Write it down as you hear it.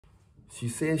She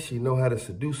says she know how to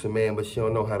seduce a man, but she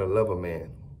don't know how to love a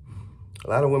man. A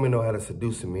lot of women know how to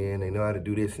seduce a man. They know how to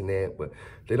do this and that, but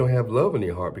they don't have love in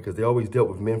their heart because they always dealt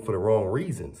with men for the wrong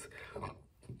reasons.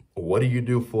 What do you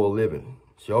do for a living?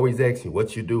 She always asks you,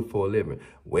 what you do for a living?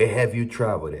 Where have you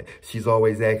traveled at? She's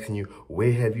always asking you,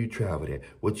 where have you traveled at?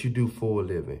 What you do for a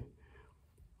living?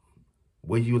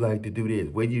 Where you like to do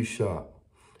this? Where you shop?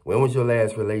 When was your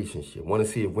last relationship? Want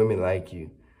to see if women like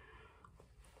you.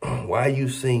 Why are you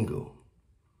single?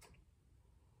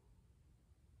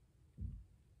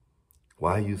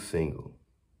 Why are you single?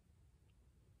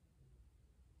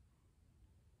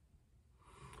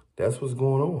 That's what's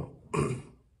going on.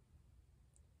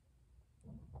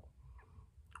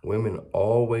 Women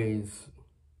always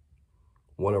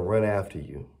want to run after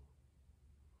you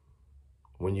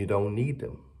when you don't need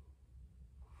them.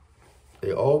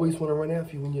 They always want to run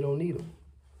after you when you don't need them.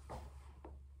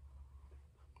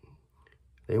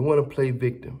 They want to play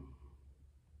victim.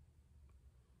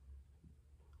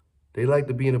 They like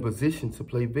to be in a position to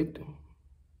play victim.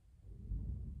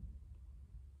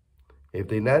 If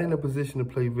they're not in a position to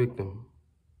play victim,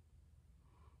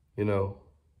 you know,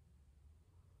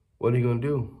 what are you going to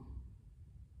do?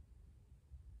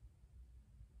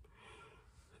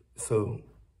 So,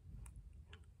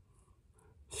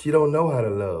 she don't know how to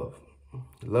love.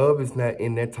 Love is not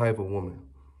in that type of woman.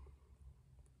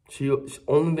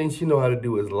 Only thing she know how to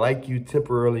do is like you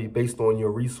temporarily based on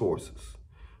your resources.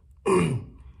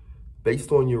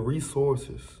 Based on your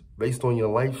resources. Based on your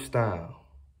lifestyle.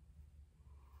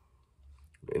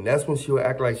 And that's when she'll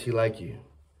act like she like you.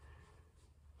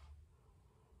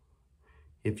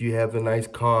 If you have a nice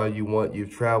car,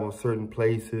 you've traveled certain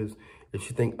places. If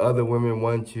she think other women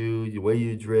want you, the way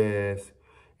you dress,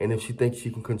 and if she thinks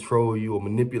she can control you or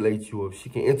manipulate you, or if she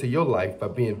can enter your life by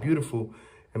being beautiful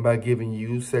and by giving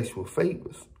you sexual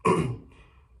favors.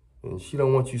 And she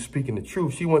don't want you speaking the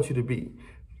truth. She wants you to be.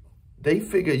 They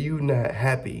figure you not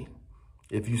happy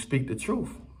if you speak the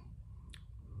truth.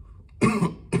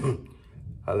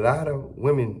 A lot of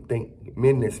women think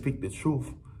men that speak the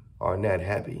truth are not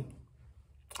happy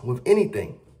with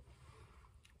anything.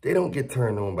 They don't get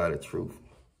turned on by the truth.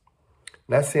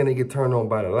 Not saying they get turned on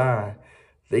by the lie.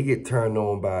 They get turned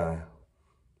on by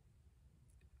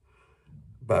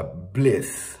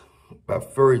bliss, by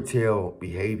fairy tale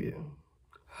behavior.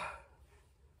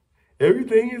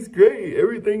 Everything is great.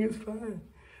 Everything is fine.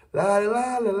 La,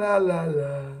 la, la, la, la,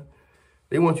 la.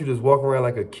 They want you to just walk around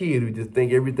like a kid who just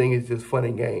think everything is just fun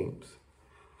and games.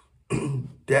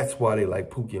 That's why they like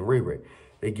Pookie and Ray Ray.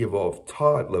 They give off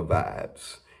toddler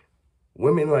vibes.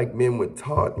 Women like men with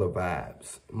toddler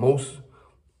vibes. Most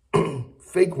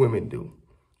fake women do.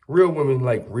 Real women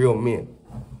like real men.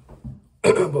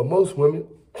 But most women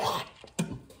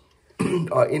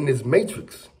are in this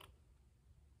matrix.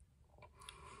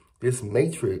 This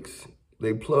matrix,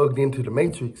 they plugged into the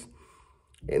matrix,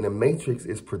 and the matrix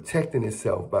is protecting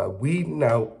itself by weeding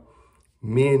out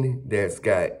men that's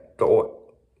got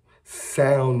thought,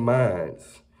 sound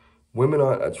minds. Women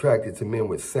aren't attracted to men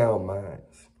with sound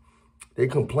minds. They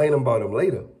complain about them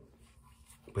later,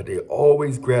 but they're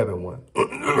always grabbing one.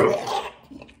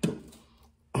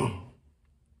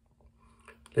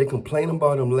 They complain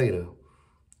about them later,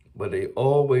 but they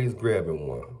always grabbing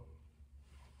one.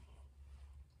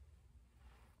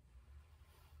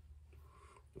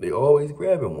 They always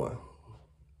grabbing one.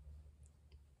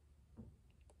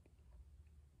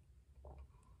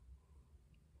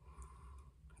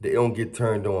 They don't get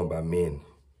turned on by men.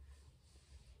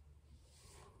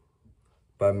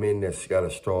 By men that's got a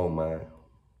strong mind.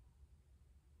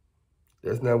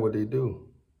 That's not what they do.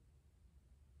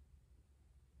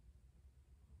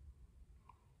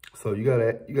 So you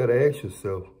gotta ask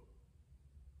yourself,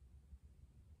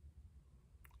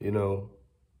 you know,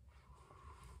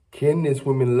 can this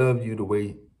woman love you the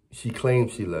way she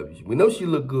claims she loves you? We know she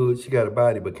look good, she got a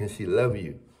body, but can she love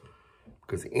you?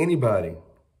 Because anybody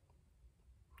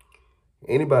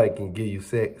can give you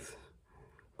sex.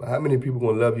 But how many people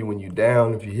gonna love you when you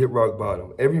down, if you hit rock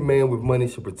bottom? Every man with money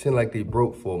should pretend like they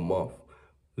broke for a month.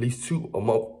 At least 2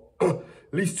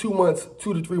 months,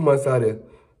 2 to 3 months out of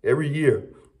every year.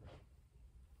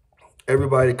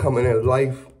 Everybody coming in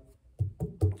life,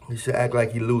 he should act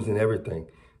like he losing everything.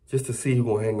 Just to see who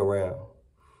gonna hang around.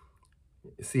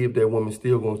 See if that woman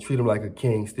still gonna treat him like a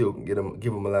king, still can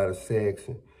give him a lot of sex,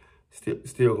 and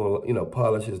still gonna, you know,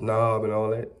 polish his knob and all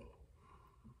that.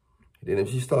 And then if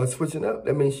she starts switching up,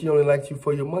 that means she only likes you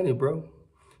for your money, bro.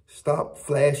 Stop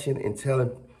flashing and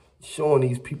showing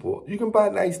these people. You can buy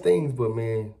nice things, but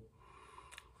man,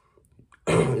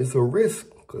 it's a risk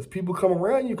because people come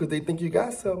around you because they think you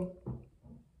got something.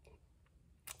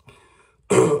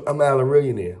 I'm Allan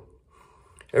Reallionaire.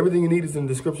 Everything you need is in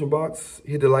the description box.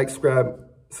 Hit the like,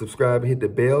 subscribe, hit the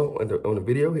bell on the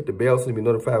video. Hit the bell so you be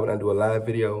notified when I do a live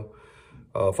video.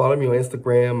 Follow me on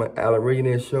Instagram, Allan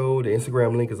Reallionaire Show. The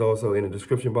Instagram link is also in the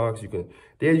description box. You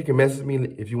can message me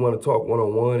if you want to talk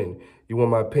one-on-one and you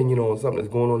want my opinion on something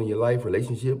that's going on in your life,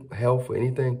 relationship, health, or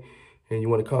anything, and you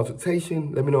want a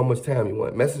consultation. Let me know how much time you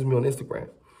want. Message me on Instagram.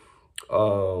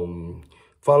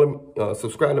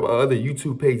 Subscribe to my other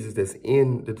YouTube pages that's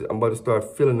I'm about to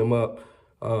start filling them up.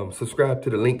 Subscribe to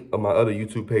the link of my other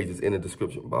YouTube pages in the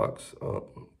description box.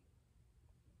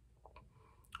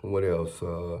 What else?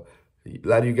 A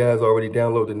lot of you guys already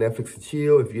downloaded Netflix and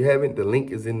chill. If you haven't, the link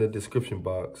is in the description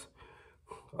box.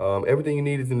 Everything you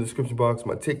need is in the description box.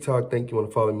 My TikTok, you want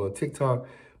to follow me on TikTok.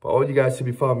 But all you guys should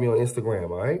be following me on Instagram,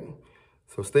 all right?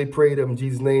 So stay prayed up in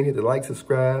Jesus' name. Hit the like,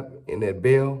 subscribe, and that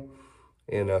bell.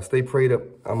 And stay prayed up.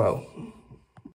 I'm out.